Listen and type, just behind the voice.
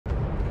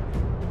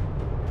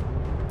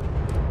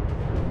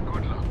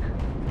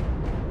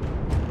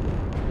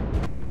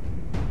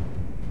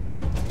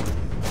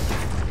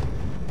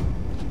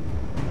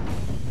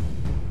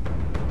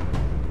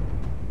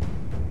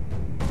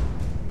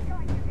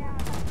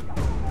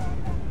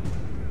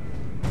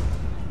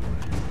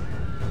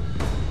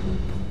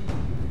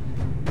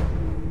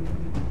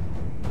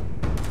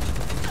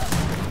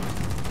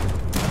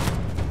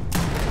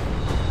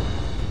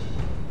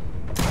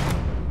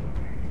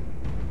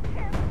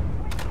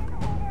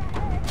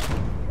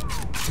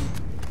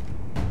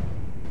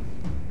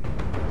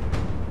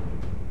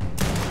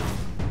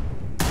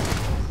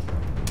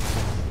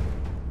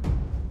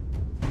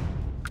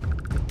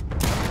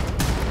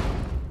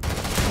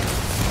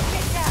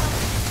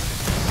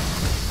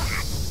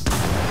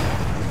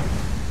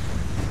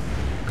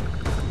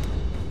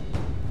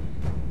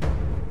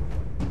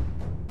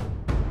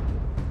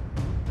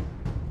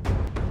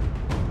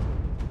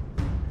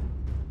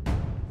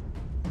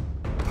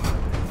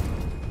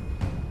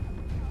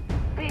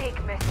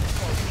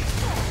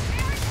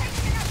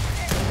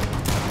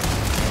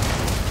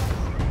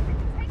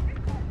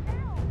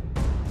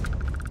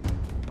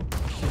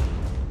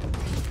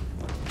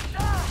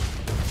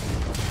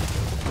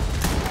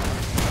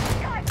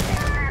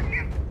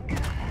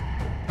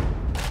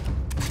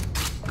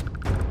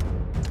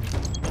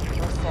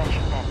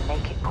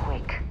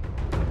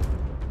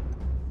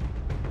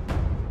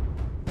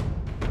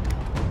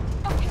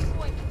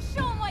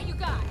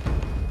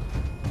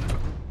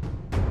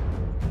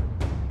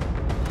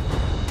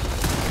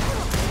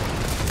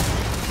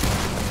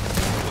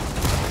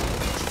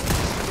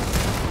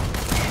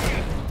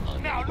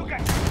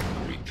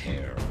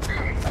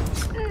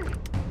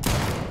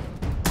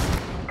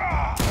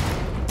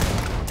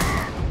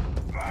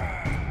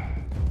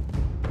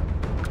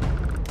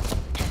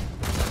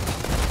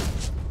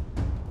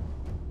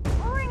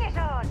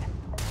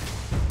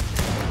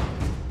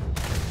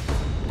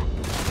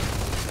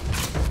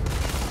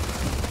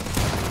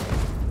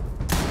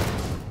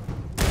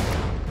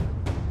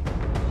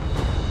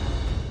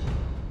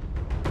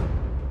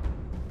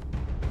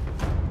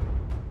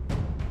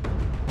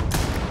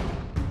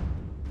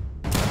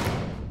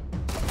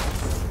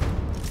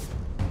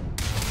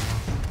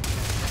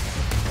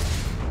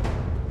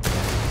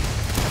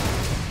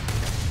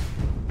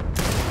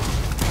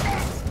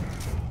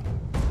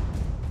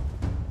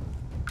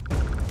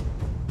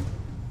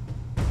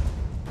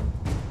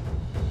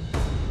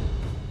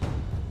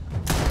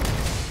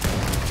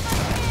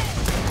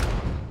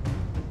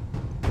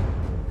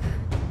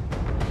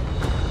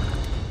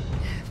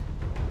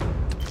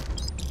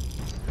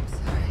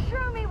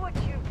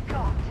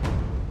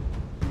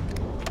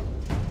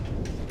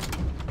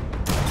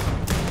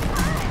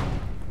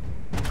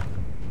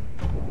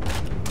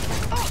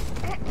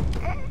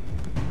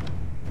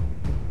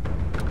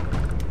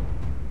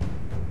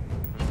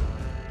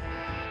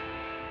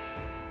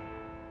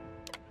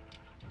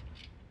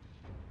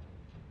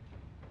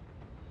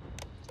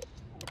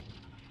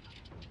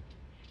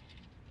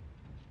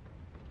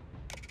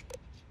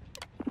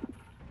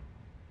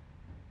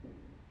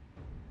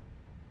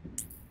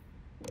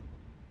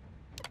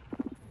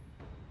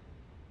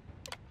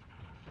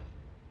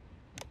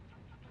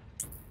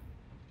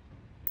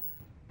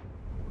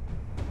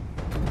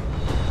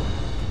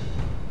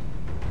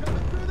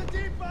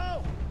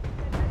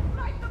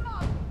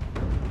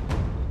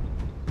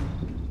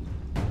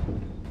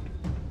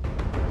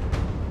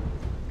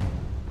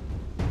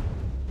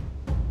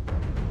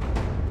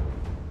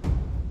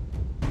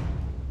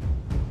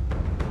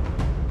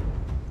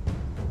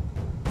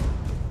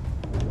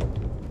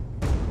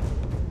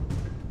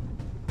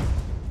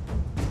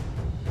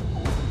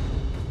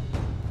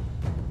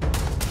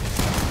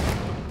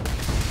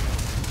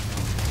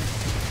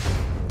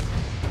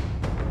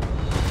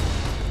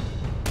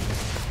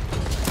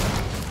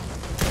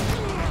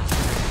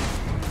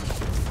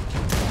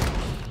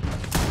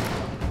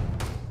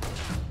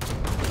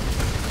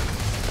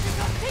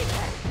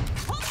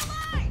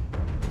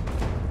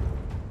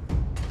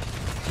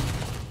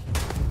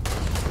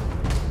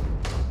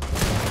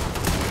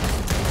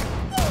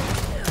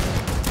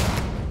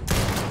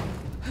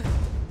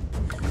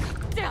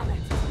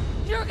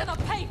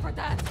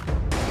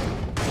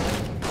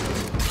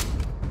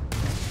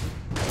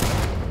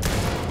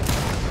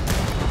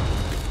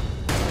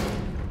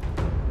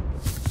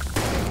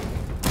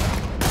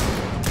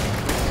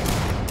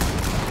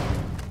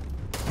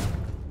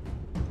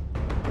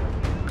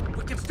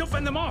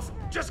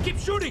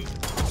shooting!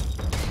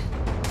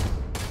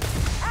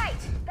 Hey!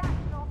 That's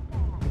not fair.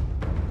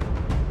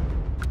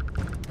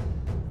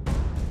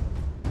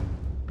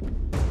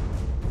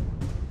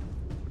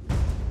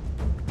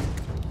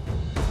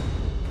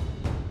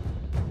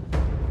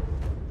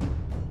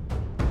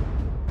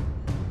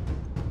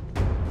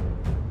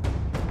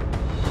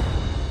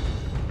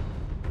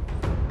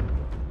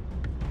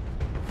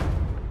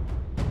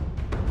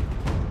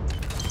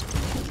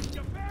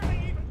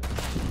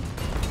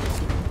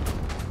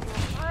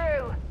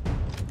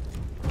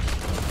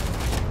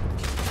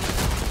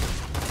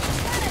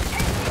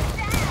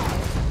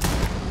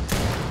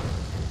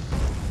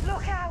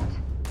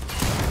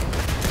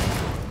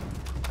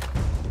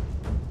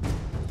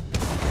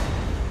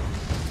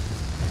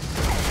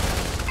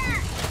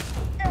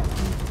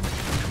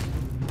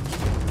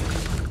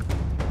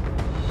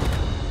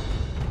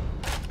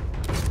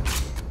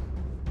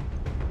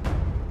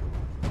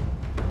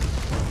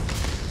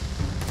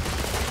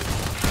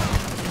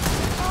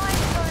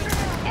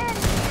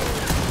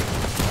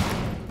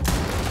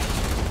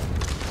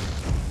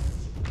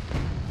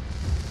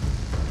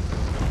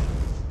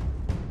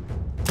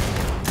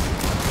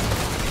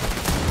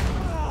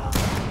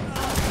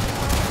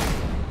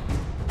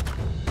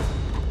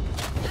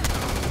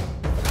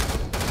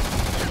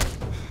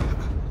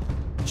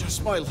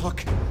 My luck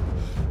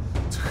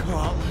to go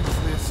out like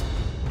this.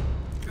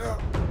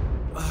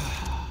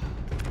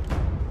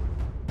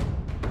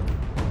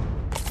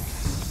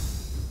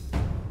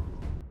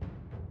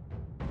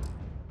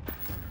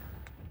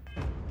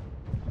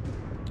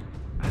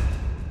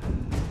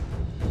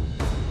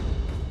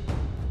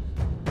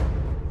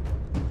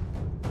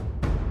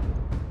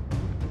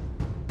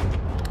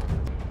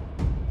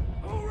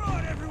 All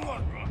right,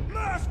 everyone!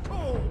 Last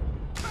call!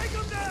 Take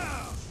them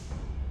down!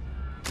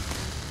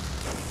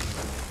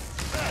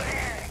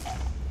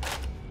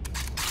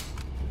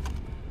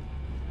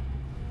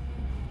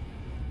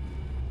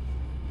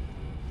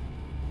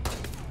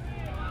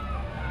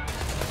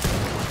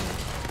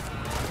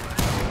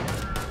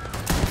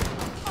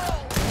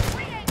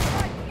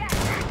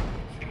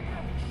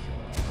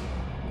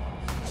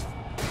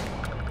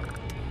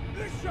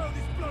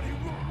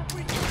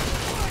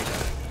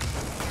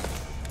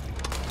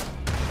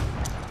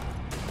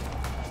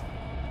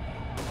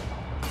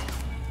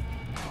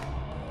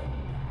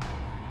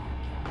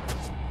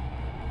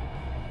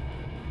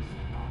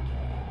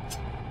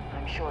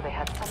 I'm sure they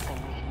had something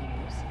we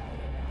can use.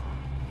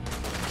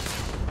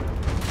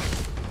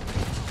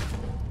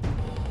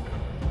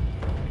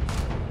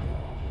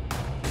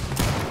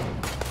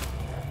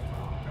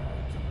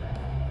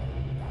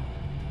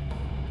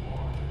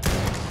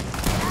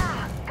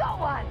 Ah, got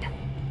one!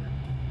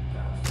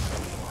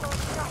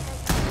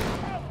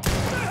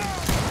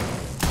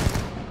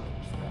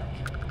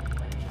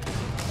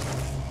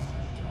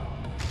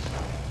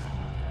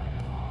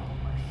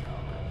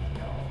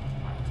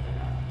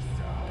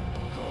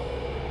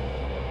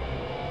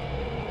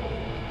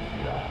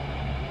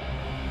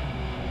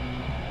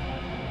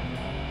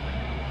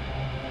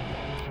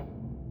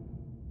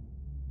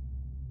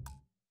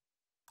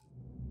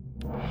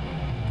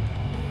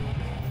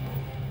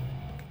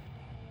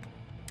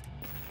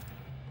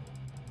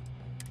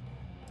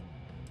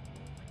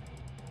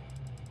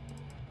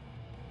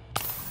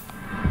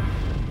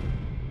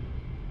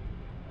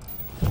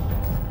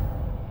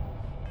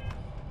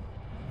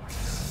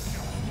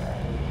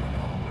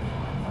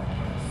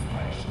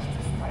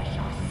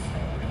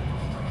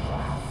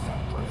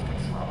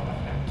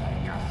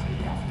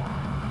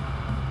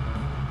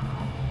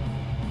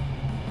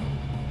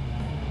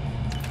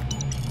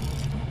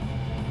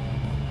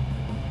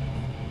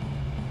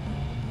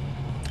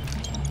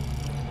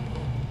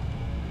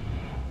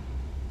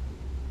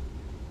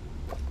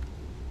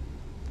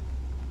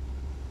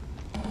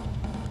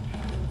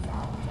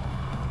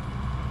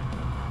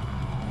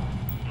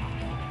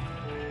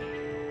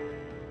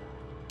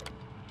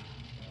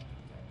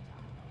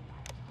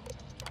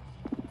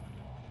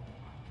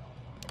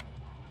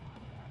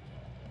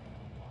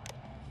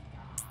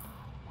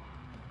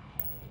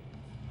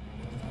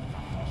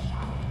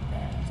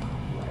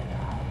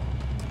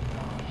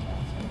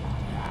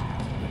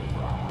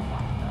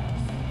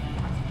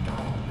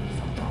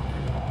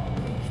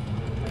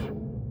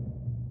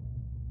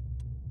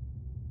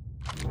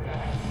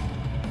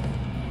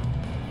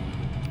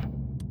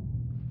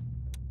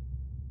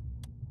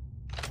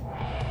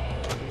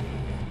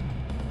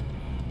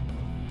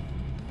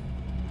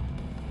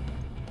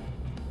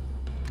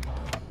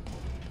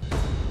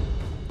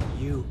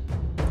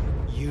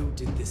 You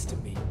did this to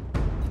me.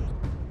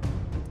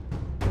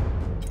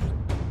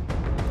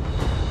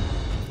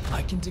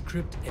 I can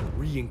decrypt and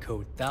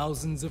re-encode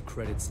thousands of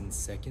credits in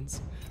seconds,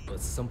 but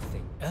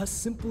something as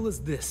simple as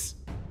this,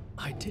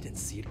 I didn't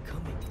see it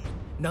coming.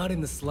 Not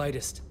in the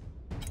slightest.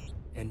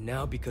 And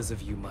now because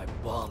of you, my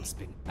bomb's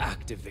been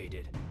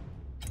activated.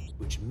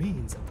 Which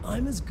means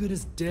I'm as good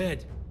as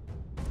dead.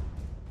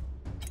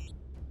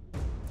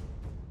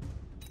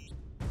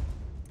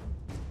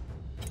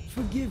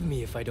 Forgive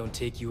me if I don't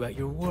take you at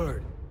your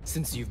word,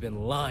 since you've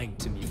been lying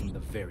to me from the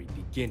very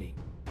beginning.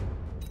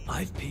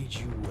 I've paid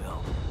you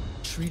well,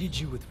 treated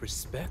you with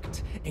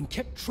respect, and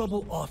kept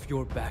trouble off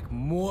your back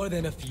more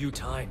than a few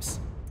times.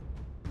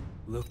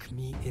 Look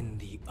me in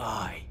the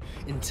eye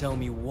and tell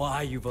me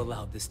why you've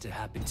allowed this to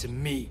happen to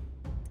me.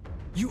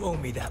 You owe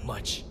me that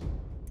much.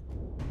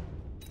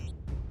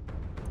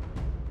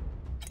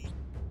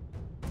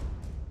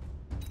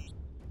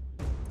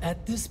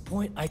 At this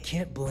point, I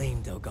can't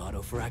blame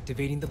Delgado for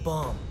activating the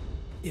bomb.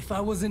 If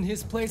I was in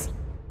his place,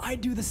 I'd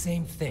do the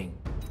same thing,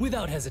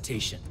 without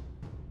hesitation.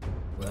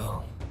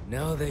 Well,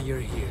 now that you're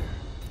here,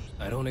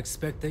 I don't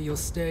expect that you'll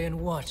stay and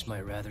watch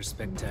my rather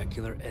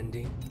spectacular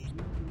ending.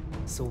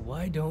 So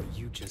why don't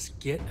you just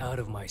get out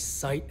of my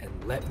sight and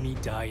let me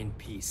die in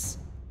peace?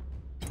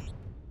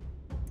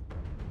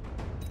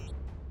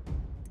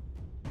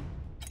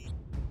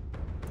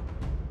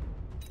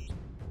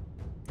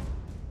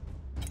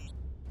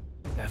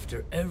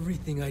 After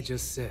everything I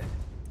just said,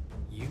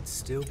 you'd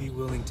still be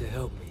willing to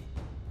help me.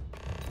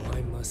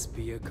 I must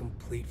be a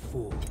complete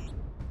fool.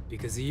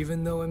 Because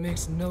even though it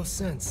makes no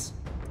sense,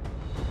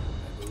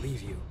 I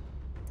believe you.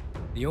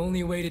 The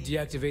only way to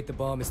deactivate the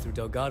bomb is through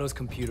Delgado's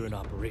computer and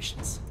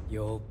operations.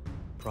 You'll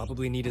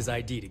probably need his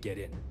ID to get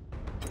in.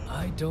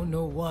 I don't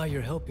know why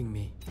you're helping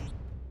me,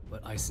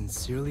 but I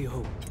sincerely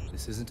hope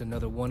this isn't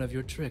another one of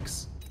your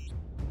tricks.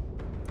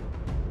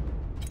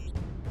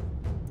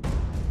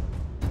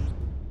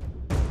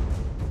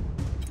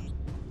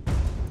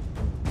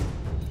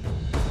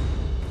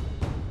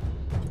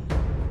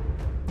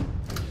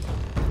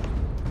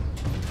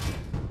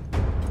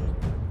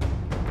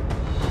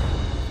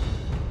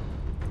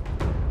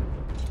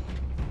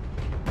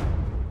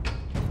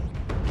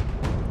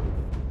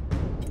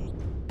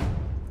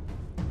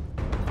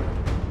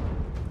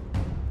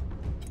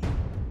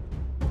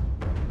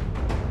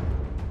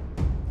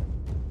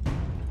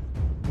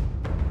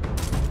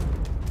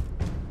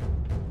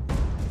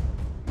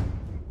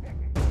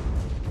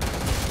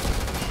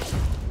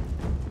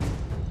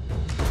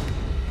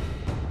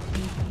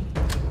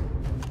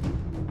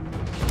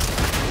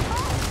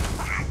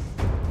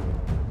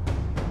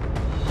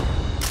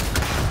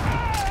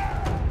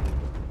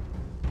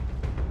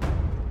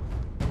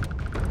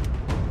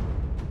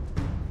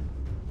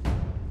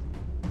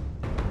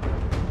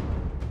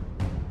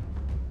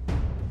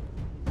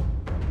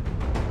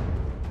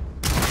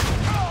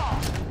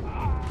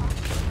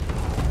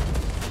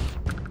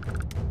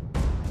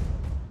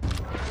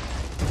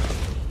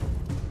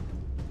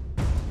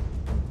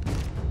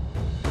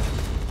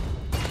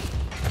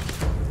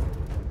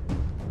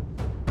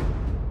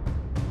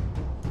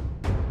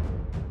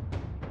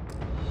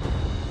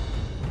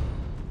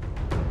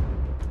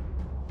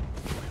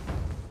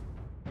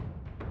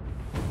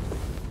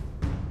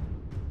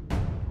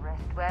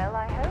 Well,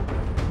 I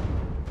hope.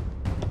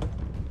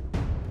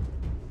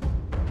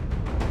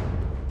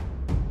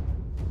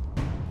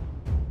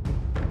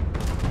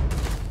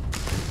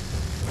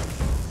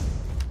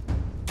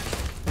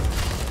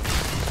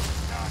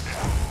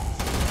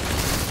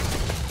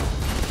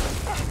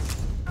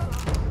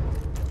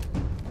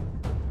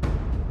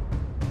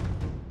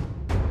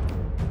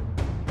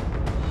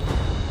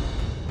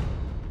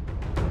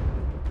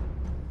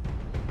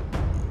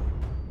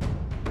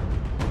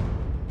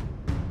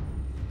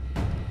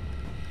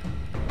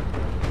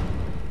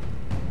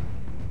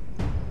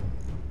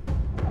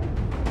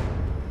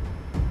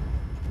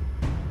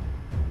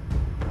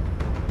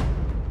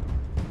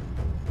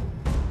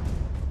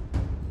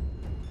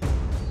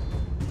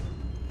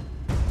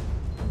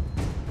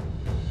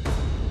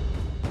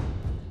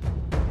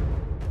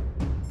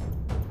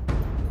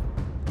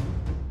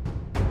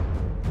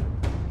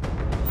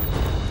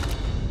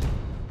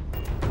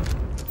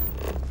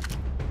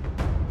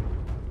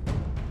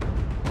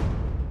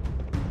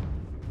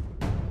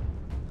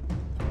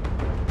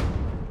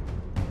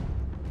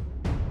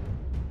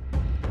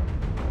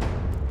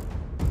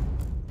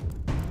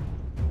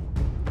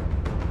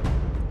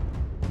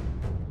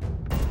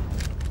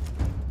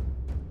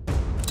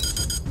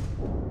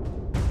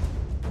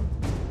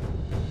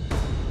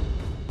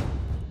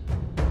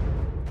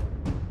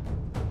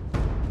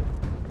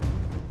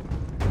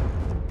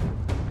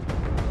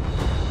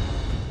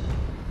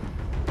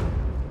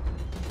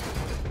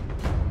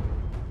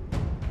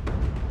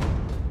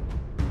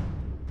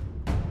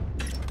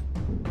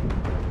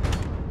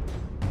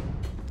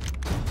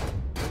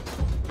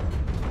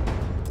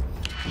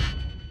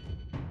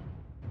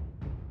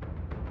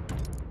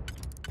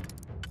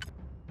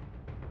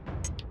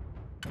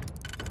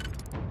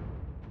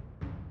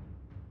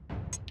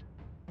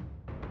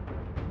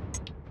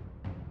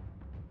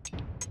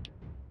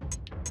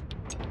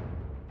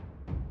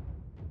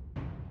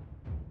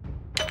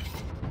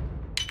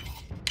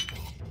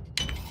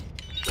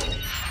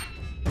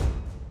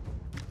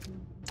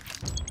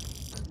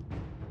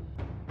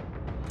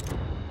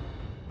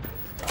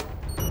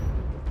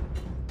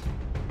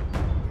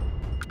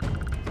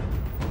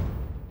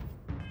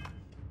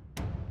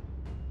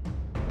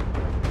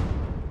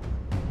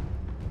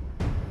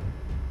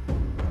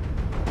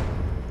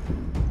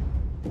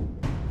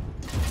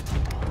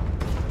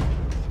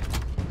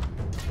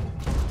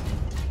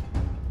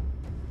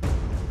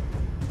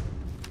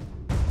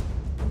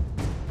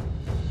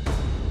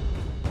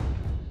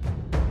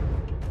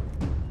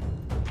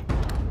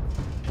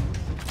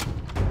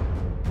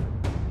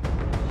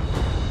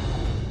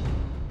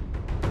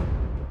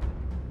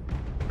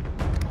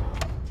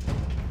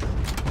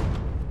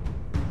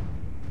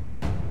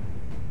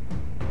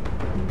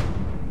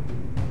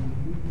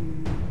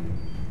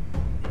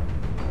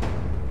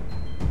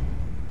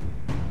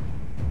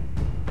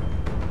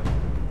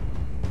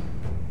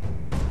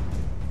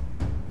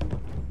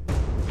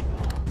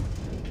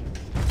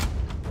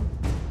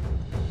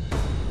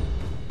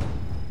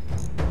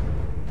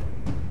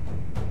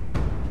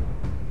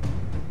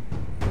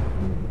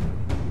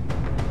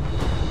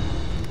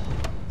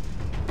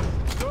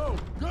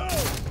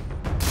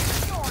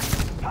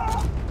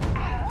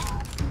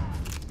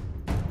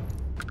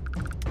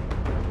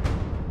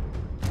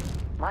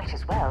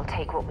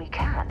 take what we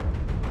can.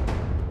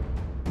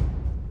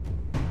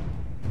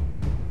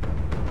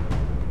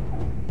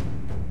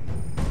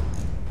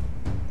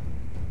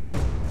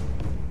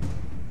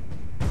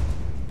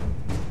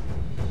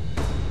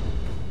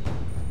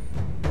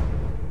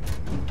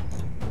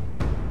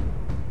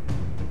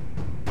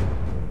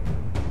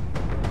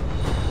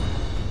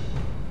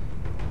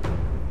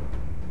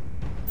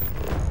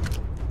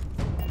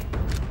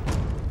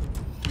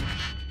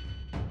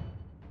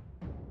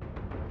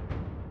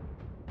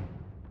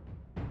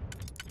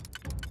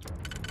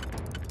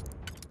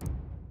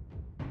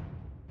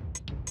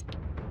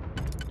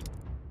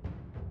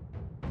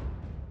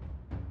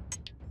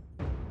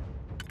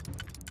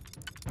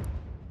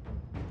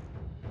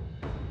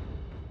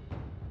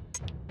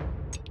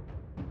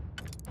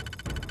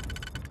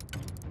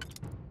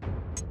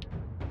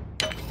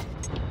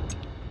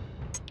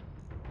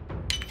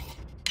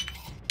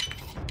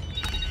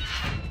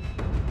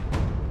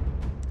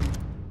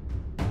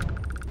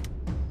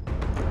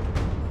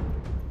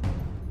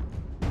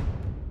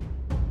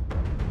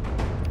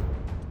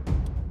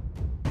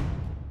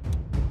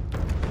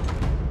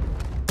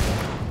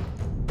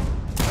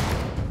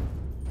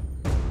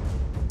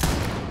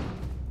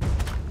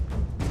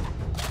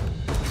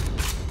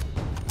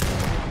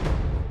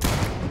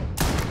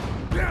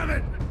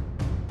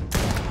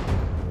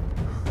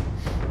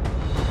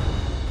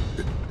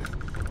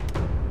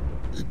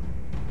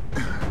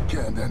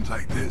 End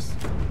like this.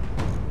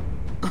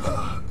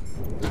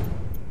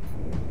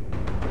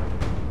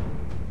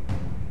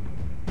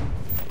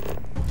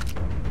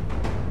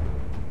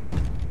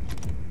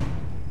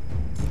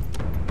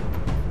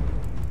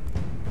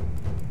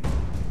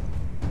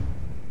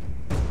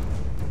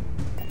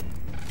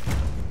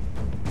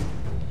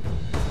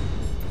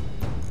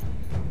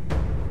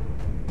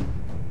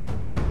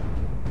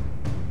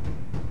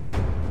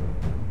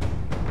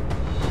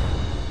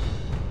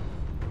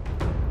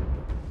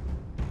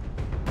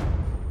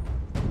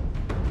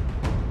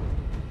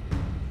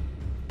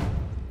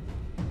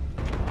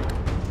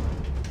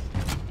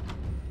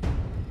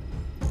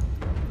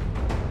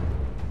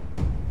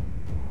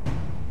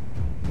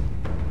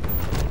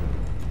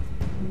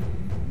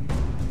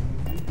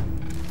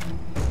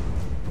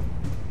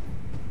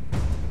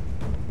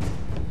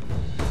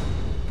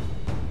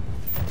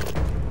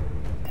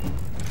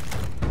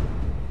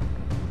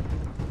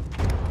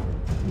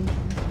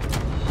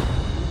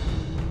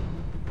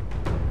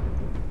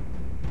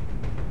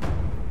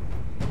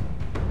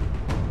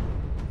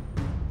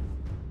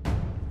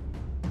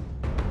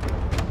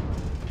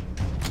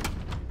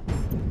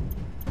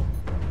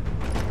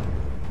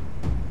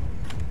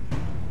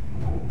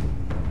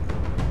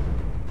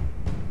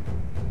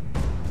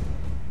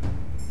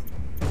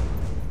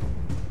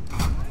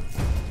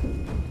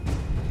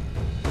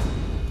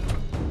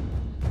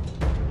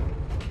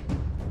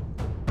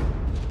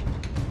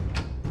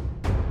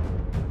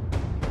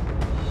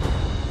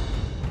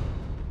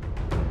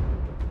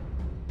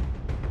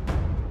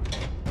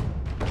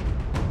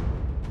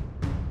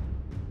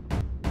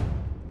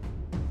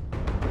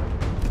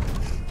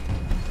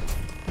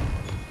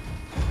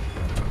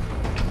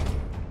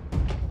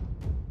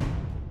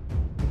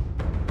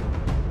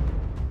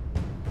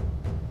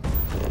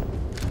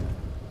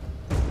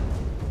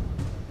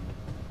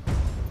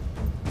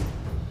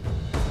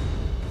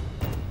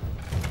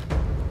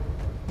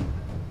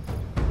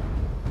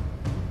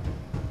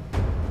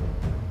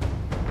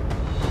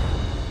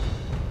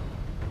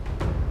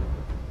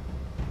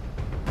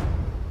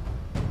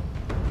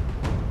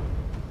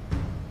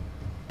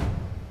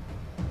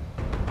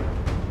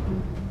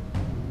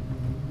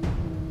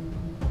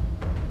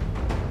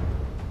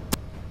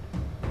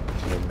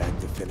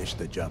 Finish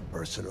the job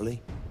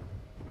personally?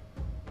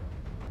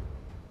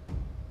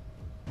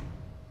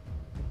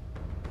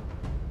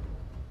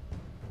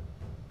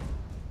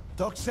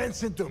 Talk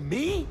sense into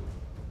me?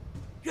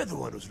 You're the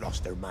one who's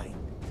lost their mind.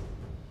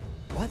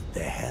 What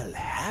the hell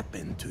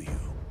happened to you?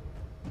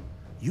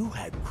 You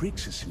had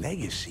Kriegs's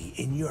legacy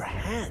in your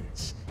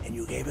hands, and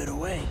you gave it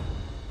away.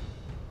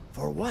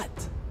 For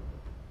what?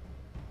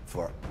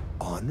 For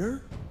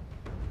honor?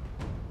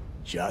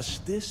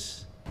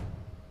 Justice?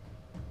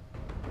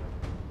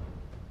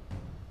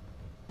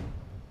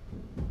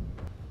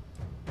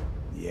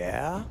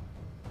 Yeah?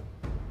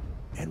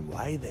 And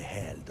why the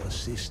hell does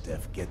Sistev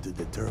get to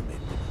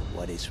determine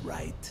what is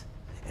right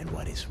and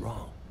what is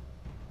wrong?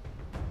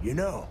 You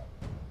know,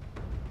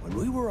 when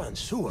we were on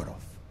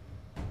Suvorov,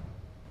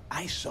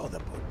 I saw the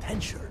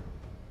potential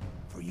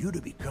for you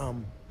to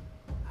become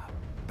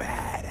a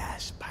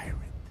badass pirate.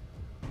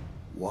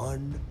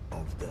 One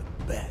of the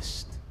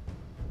best.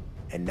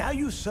 And now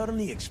you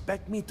suddenly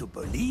expect me to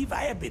believe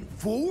I have been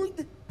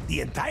fooled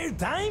the entire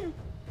time?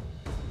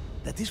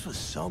 That this was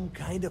some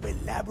kind of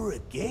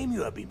elaborate game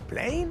you have been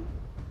playing?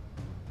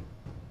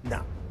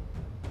 No.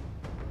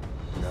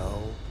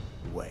 No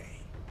way.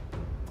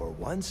 For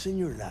once in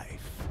your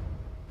life,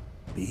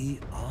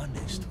 be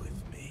honest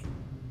with me.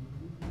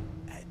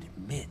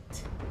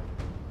 Admit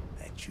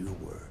that you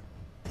were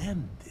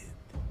tempted.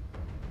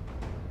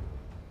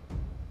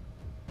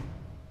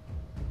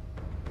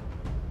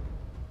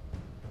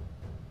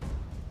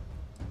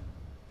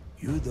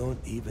 You don't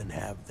even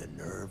have the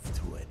nerve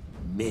to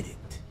admit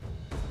it.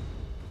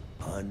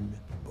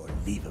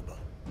 Unbelievable.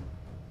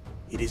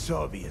 It is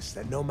obvious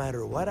that no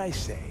matter what I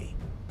say,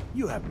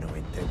 you have no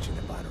intention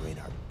of honoring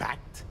our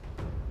pact.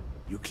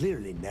 You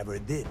clearly never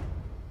did.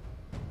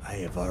 I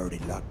have already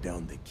locked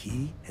down the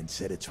key and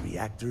set its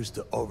reactors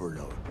to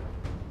overload.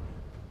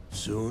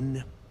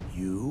 Soon,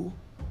 you,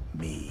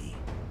 me,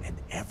 and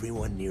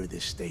everyone near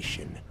this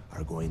station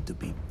are going to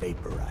be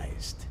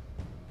vaporized.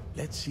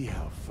 Let's see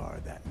how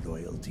far that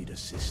loyalty to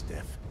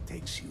Sistef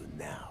takes you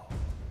now.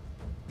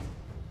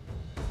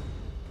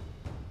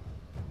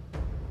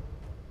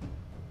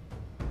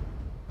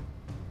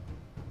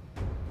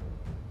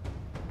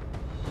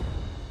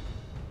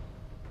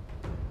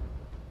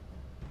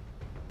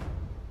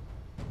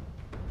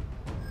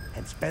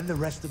 And spend the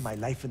rest of my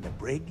life in the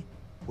brig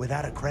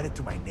without a credit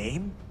to my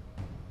name?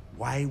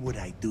 Why would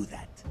I do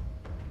that?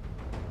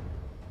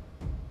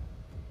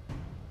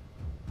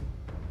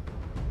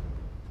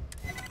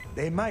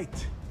 They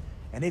might.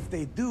 And if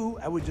they do,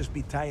 I would just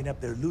be tying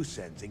up their loose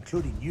ends,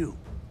 including you.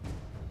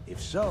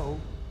 If so,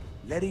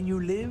 letting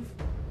you live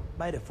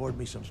might afford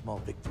me some small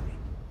victory.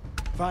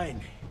 Fine.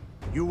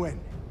 You win.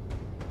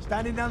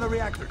 Standing down the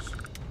reactors.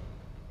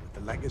 With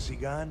the legacy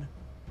gone,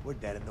 we're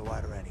dead in the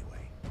water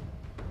anyway.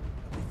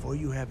 But before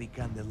you have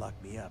Ikande lock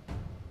me up,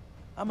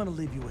 I'm gonna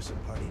leave you with some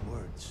parting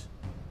words.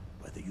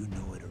 Whether you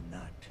know it or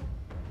not,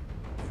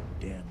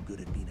 you're damn good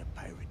at being a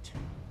pirate.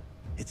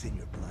 It's in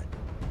your blood.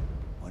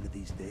 One of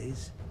these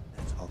days,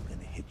 that's all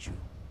gonna hit you.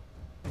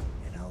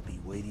 And I'll be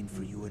waiting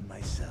for you in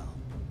my cell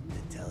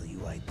to tell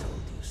you I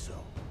told you so.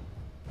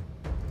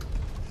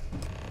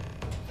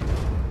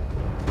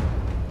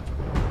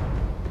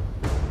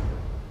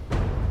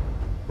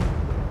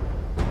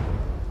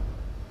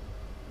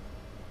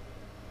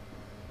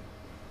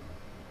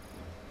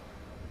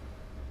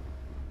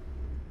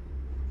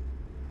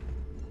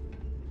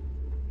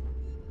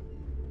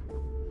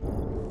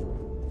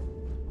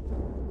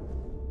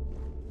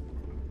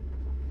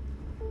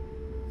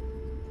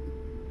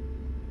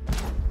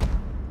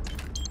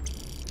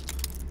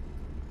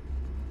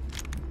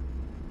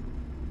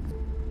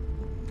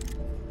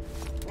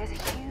 There's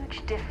a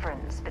huge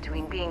difference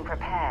between being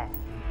prepared.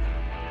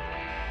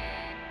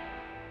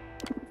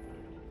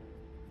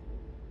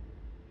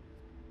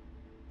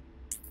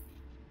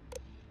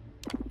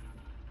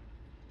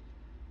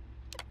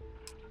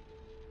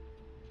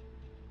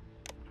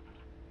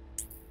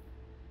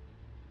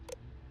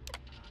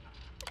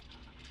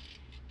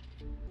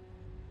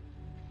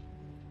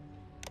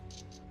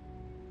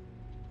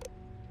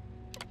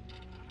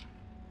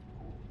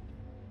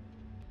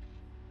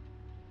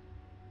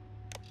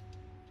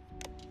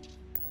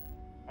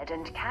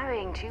 And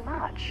carrying too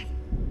much.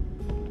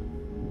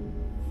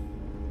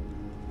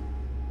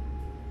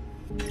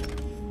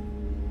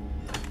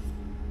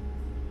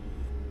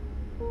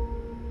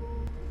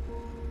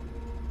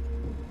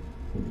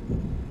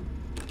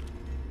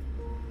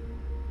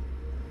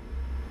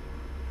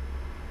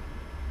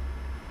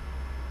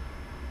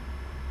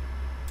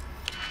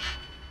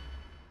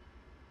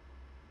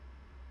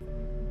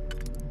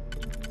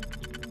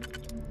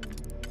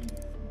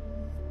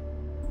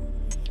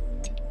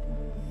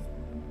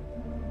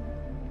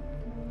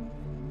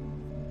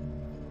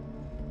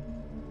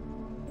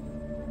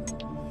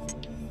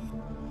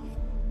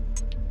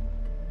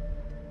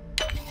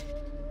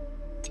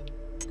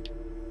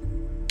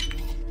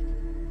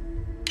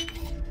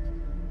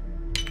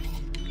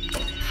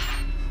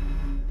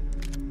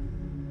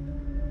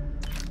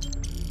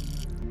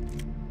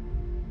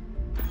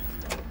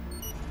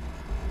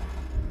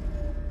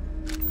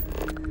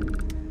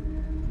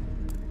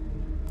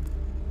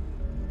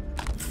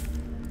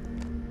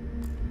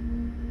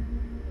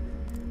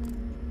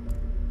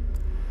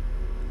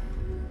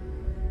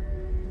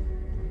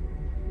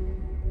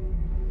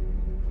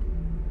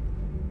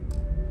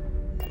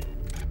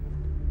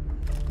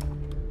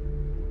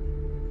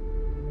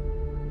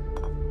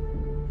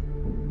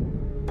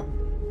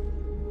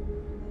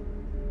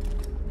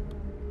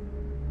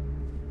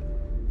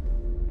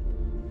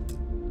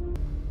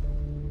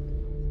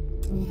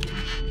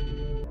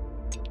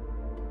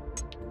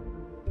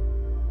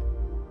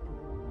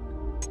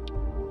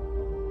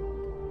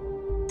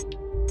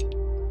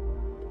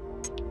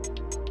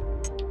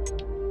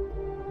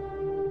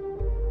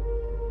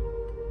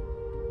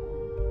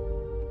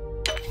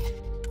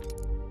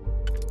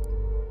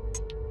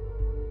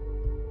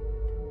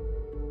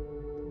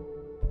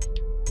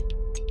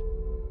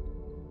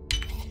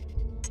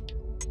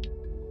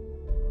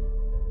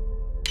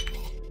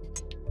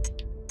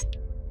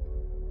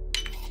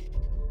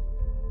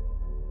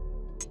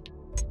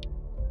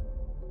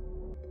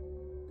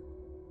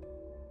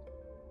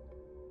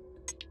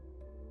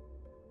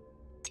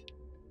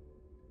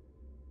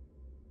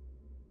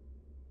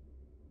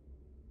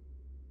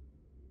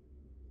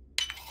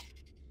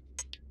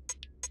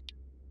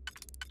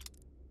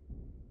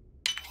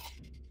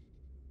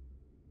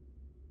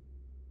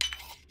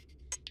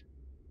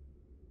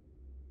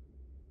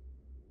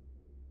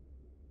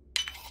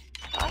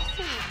 I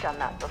see you've done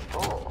that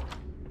before.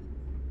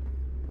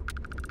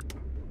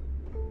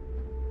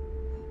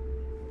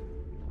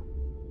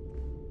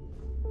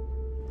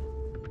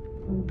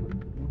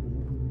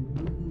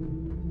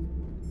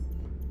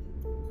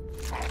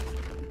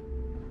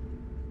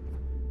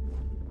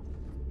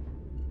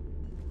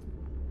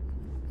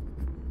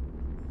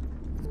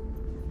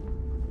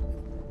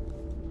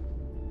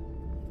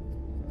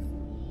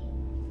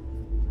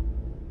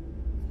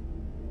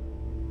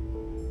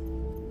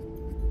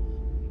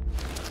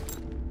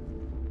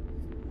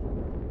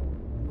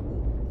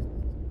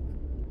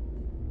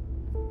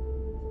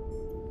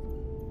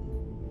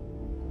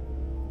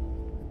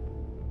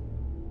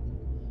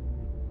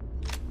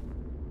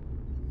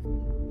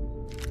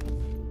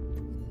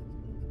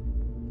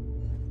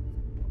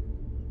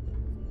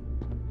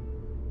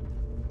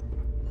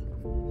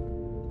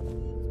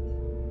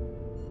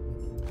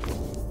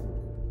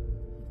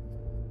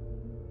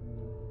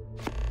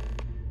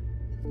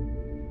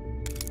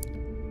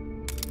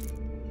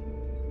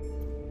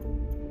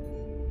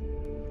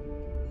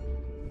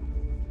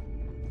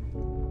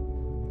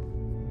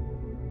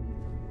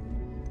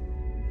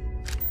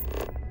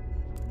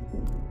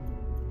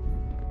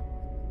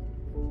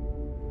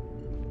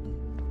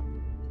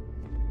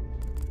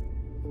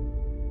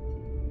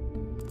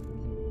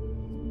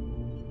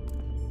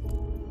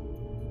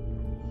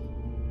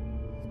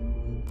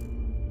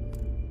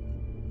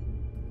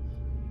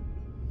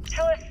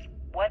 Tell us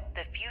what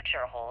the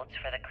future holds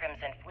for the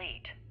Crimson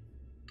Fleet.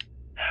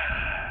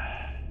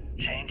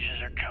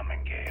 Changes are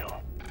coming,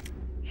 Gale.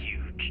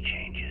 Huge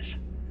changes.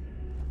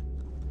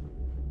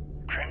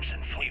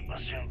 Crimson Fleet will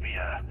soon be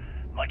a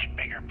much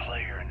bigger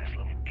player in this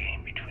little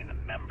game between the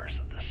members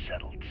of the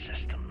settled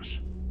systems.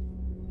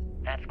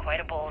 That's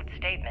quite a bold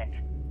statement.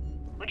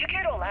 Would you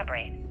care to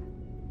elaborate?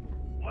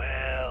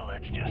 Well,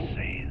 let's just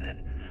say that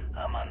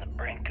I'm on the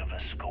brink of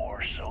a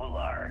score so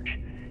large,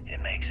 it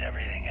makes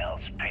everything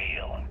else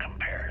pale in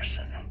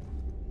comparison.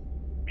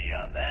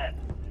 Beyond that,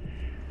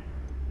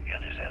 you'll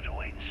just have to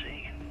wait and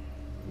see.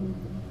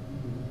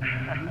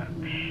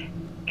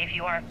 If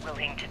you aren't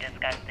willing to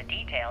discuss the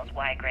details,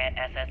 why grant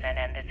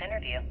SSNN this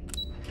interview?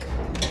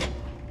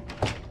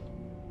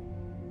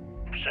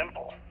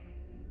 Simple.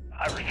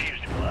 I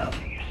refuse to allow the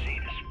UC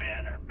to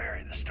spin or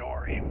bury the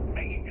story,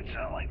 making it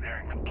sound like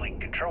they're in complete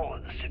control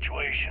of the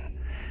situation.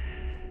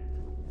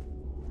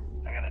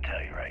 I'm gonna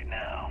tell you right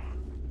now,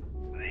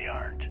 they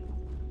aren't.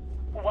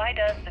 Why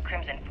does the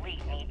Crimson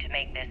Fleet need to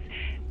make this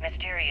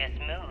mysterious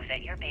move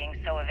that you're being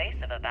so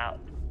evasive about?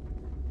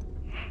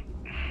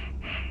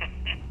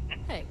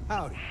 Hey.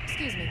 Howdy.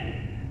 Excuse me.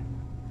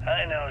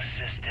 I know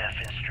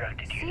SysDef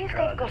instructed you See to if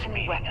draw they've got this any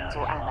meeting weapons out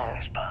or as long ammo.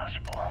 as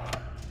possible.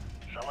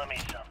 So let me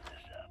sum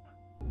this up.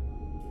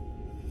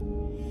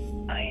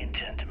 I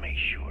intend to make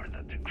sure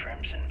that the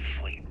Crimson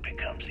Fleet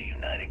becomes the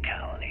United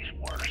Colony's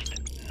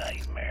worst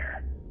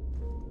nightmare.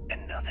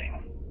 And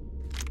nothing,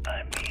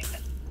 I mean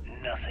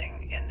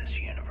nothing in this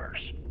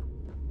universe,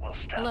 will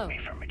stop Hello. me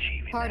from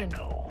achieving Pardon. that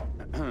goal.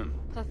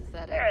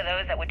 Pathetic. There are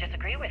those that would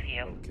disagree with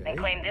you and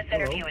claim this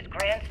interview is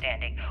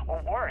grandstanding,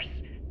 or worse,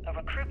 a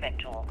recruitment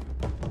tool.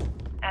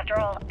 After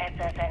all,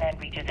 SSNN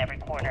reaches every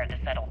corner of the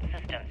settled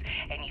systems,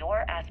 and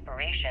your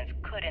aspirations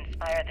could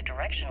inspire the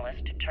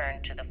Directionalists to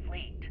turn to the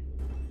fleet.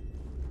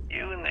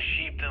 You and the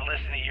sheep that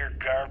listen to your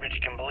garbage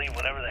can believe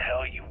whatever the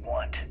hell you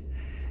want.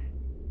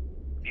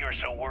 If you were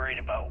so worried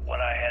about what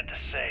I had to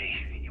say,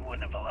 you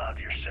wouldn't have allowed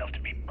yourself to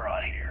be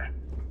brought here.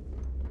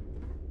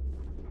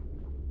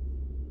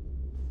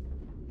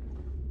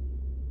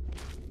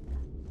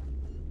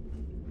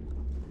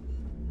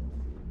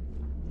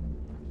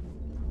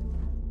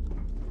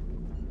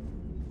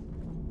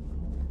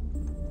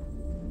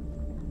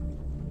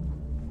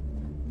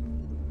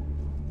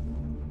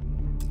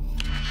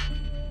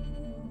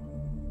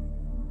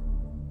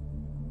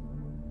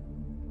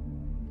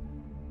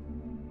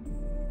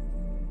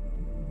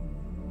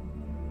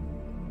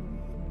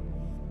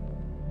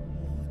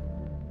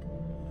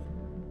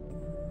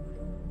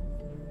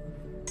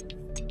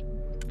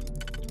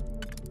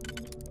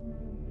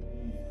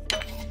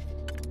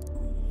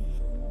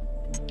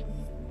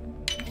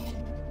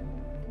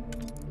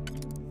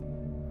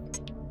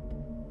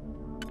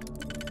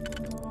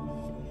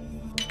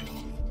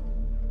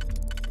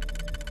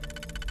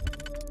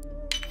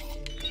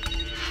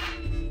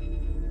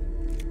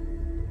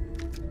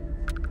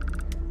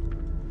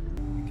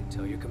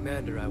 Tell your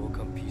commander I will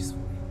come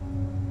peacefully.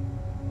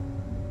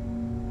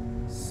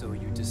 So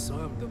you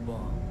disarmed the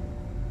bomb.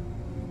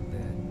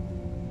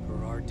 Then,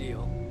 per our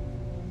deal,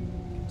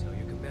 you can tell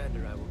your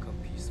commander I will come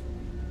peacefully.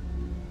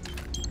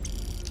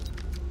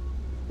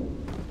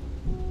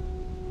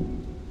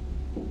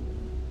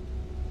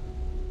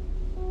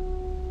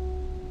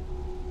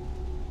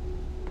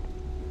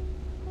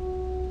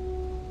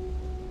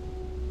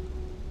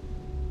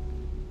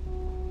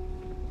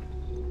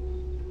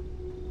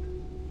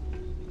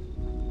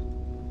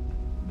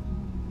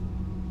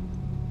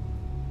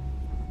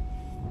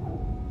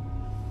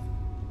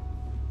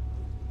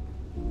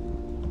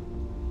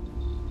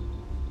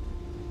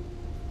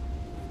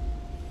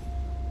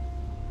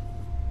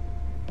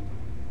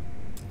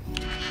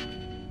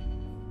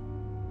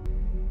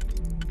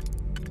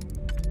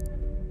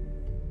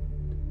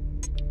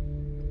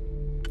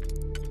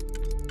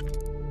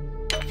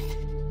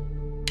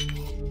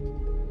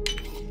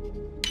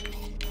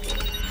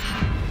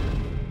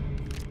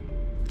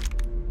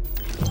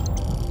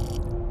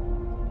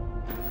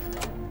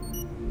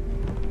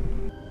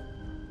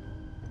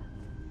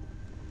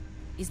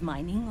 Is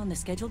mining on the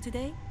schedule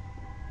today?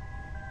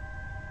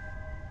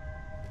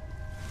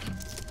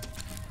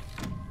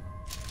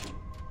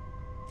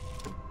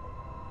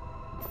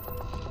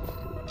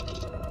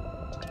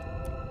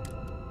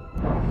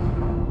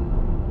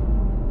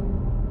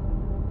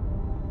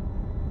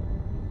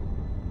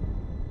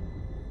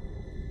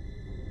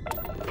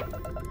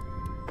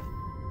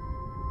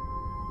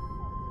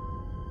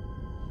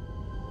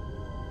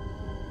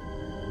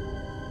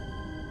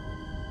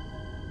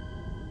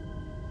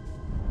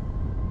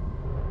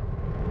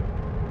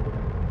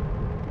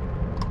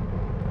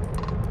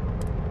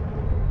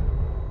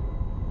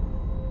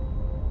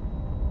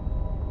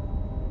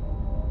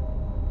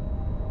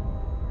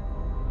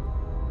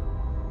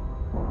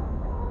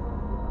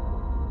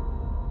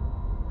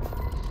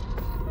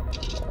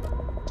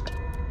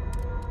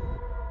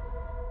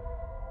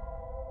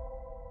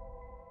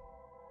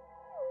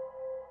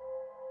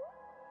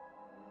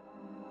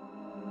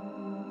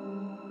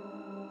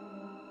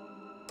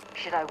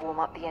 Should I warm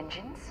up the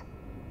engines?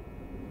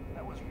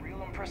 That was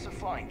real impressive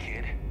flying,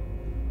 kid.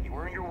 You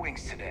earned your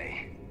wings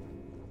today.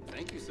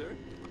 Thank you, sir.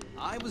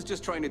 I was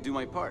just trying to do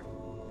my part.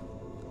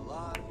 A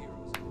lot of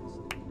heroes in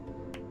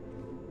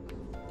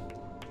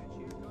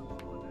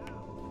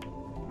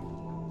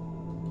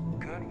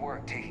this. Good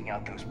work taking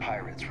out those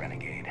pirates,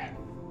 Renegade.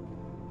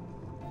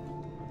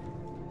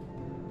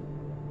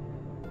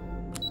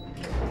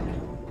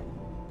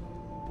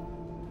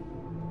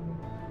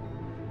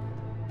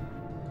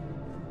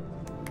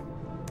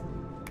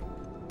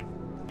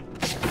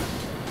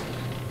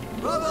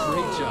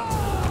 Great job.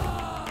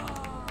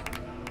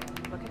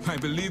 I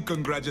believe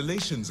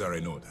congratulations are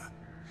in order.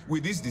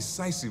 With this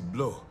decisive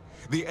blow,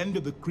 the end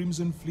of the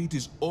Crimson Fleet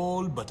is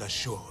all but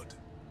assured.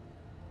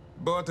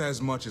 But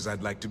as much as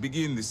I'd like to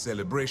begin this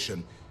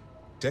celebration,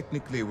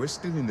 technically we're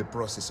still in the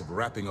process of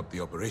wrapping up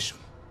the operation.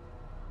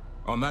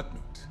 On that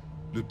note,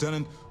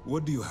 Lieutenant,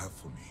 what do you have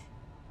for me?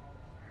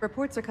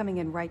 Reports are coming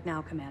in right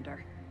now,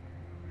 Commander.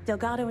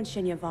 Delgado and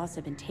Shinya Voss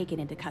have been taken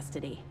into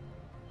custody.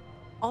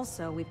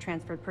 Also, we've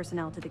transferred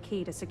personnel to the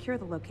Key to secure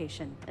the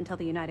location until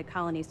the United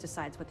Colonies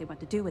decides what they want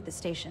to do with the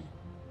station.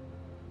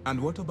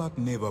 And what about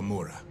Neva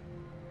Mora?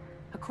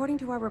 According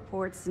to our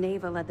reports,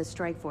 Neva led the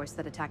strike force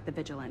that attacked the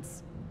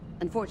Vigilance.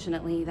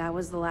 Unfortunately, that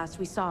was the last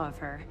we saw of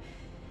her.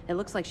 It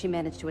looks like she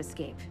managed to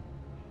escape.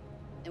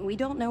 We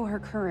don't know her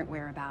current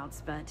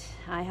whereabouts, but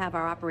I have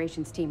our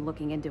operations team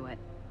looking into it.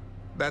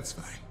 That's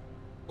fine.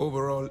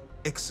 Overall,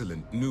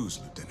 excellent news,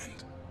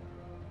 Lieutenant.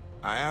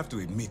 I have to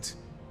admit,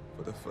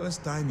 for the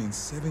first time in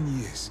 7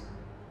 years,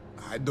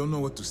 I don't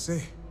know what to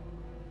say.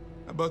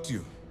 How about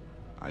you?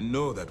 I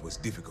know that was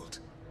difficult.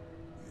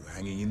 You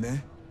hanging in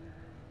there?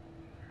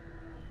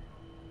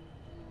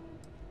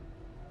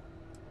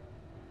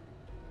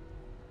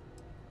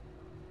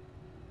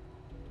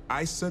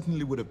 I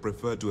certainly would have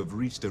preferred to have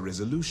reached a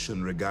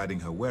resolution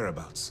regarding her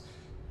whereabouts.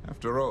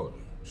 After all,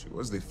 she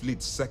was the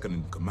fleet's second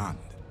in command.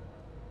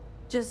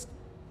 Just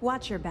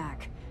watch your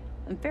back.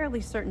 I'm fairly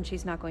certain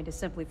she's not going to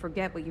simply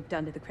forget what you've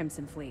done to the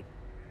Crimson Fleet.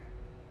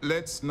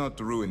 Let's not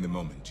ruin the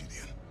moment,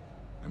 Gillian.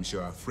 I'm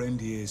sure our friend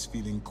here is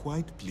feeling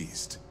quite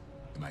pleased.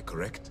 Am I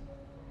correct?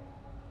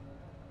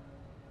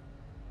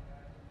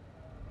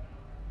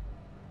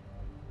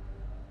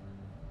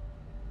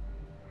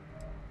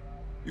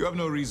 You have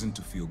no reason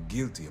to feel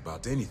guilty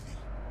about anything.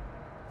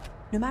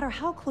 No matter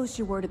how close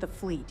you were to the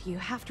fleet, you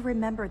have to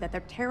remember that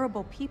they're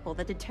terrible people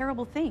that did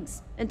terrible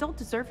things, and don't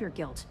deserve your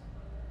guilt.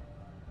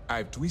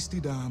 I've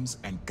twisted arms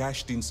and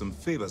cashed in some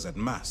favors at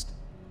Mast.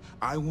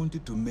 I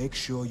wanted to make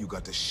sure you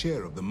got a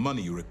share of the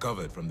money you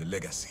recovered from the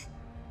legacy.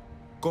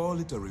 Call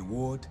it a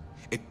reward,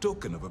 a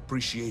token of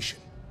appreciation,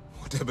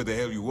 whatever the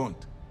hell you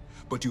want.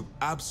 But you've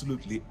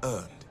absolutely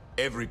earned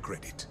every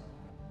credit.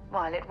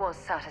 While it was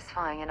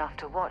satisfying enough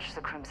to watch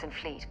the Crimson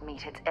Fleet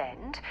meet its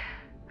end,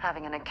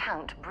 having an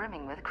account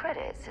brimming with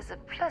credits is a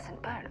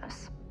pleasant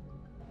bonus.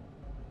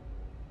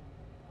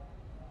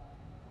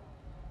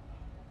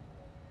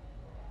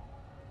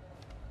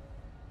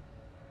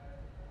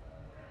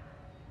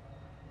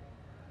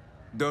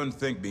 Don't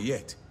thank me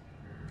yet.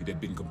 If it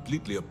had been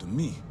completely up to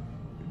me,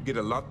 you'd get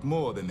a lot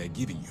more than they're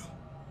giving you.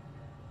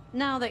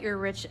 Now that you're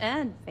rich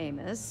and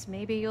famous,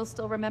 maybe you'll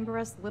still remember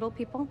us little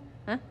people,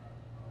 huh?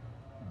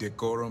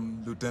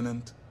 Decorum,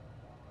 Lieutenant?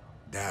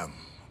 Damn,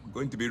 I'm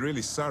going to be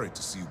really sorry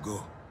to see you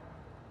go.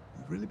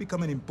 You've really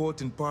become an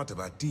important part of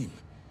our team.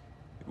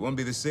 It won't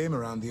be the same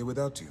around here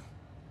without you.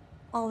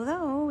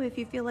 Although, if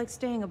you feel like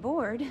staying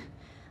aboard,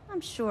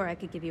 I'm sure I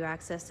could give you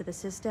access to the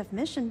SysDef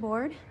mission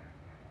board.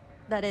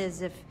 That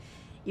is, if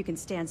you can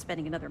stand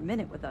spending another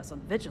minute with us on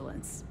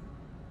Vigilance.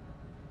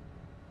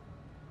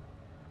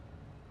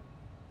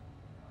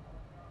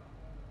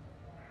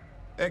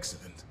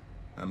 Excellent.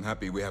 I'm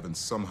happy we haven't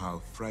somehow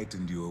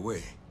frightened you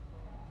away.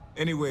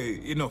 Anyway,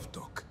 enough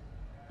talk.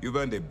 You've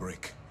earned a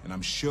break, and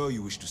I'm sure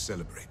you wish to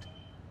celebrate.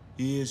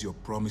 Here's your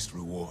promised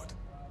reward.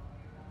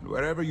 And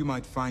wherever you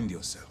might find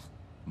yourself,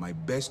 my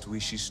best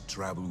wishes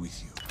travel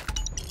with you.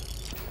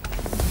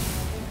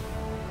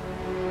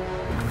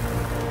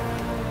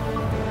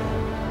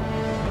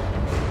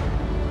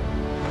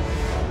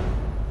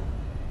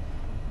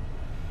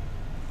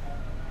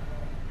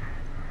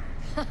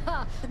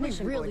 The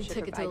mission really board should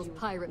took it to provide those you.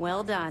 pirate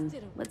Well bastards, done.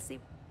 didn't we? Let's see.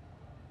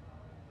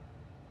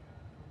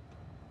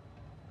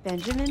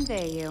 Benjamin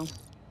Bayou,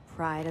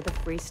 pride of the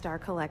Free Star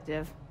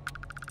Collective.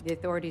 The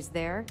authorities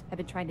there have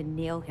been trying to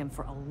nail him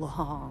for a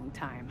long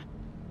time,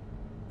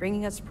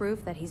 bringing us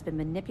proof that he's been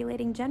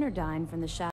manipulating Generdyne from the shadows.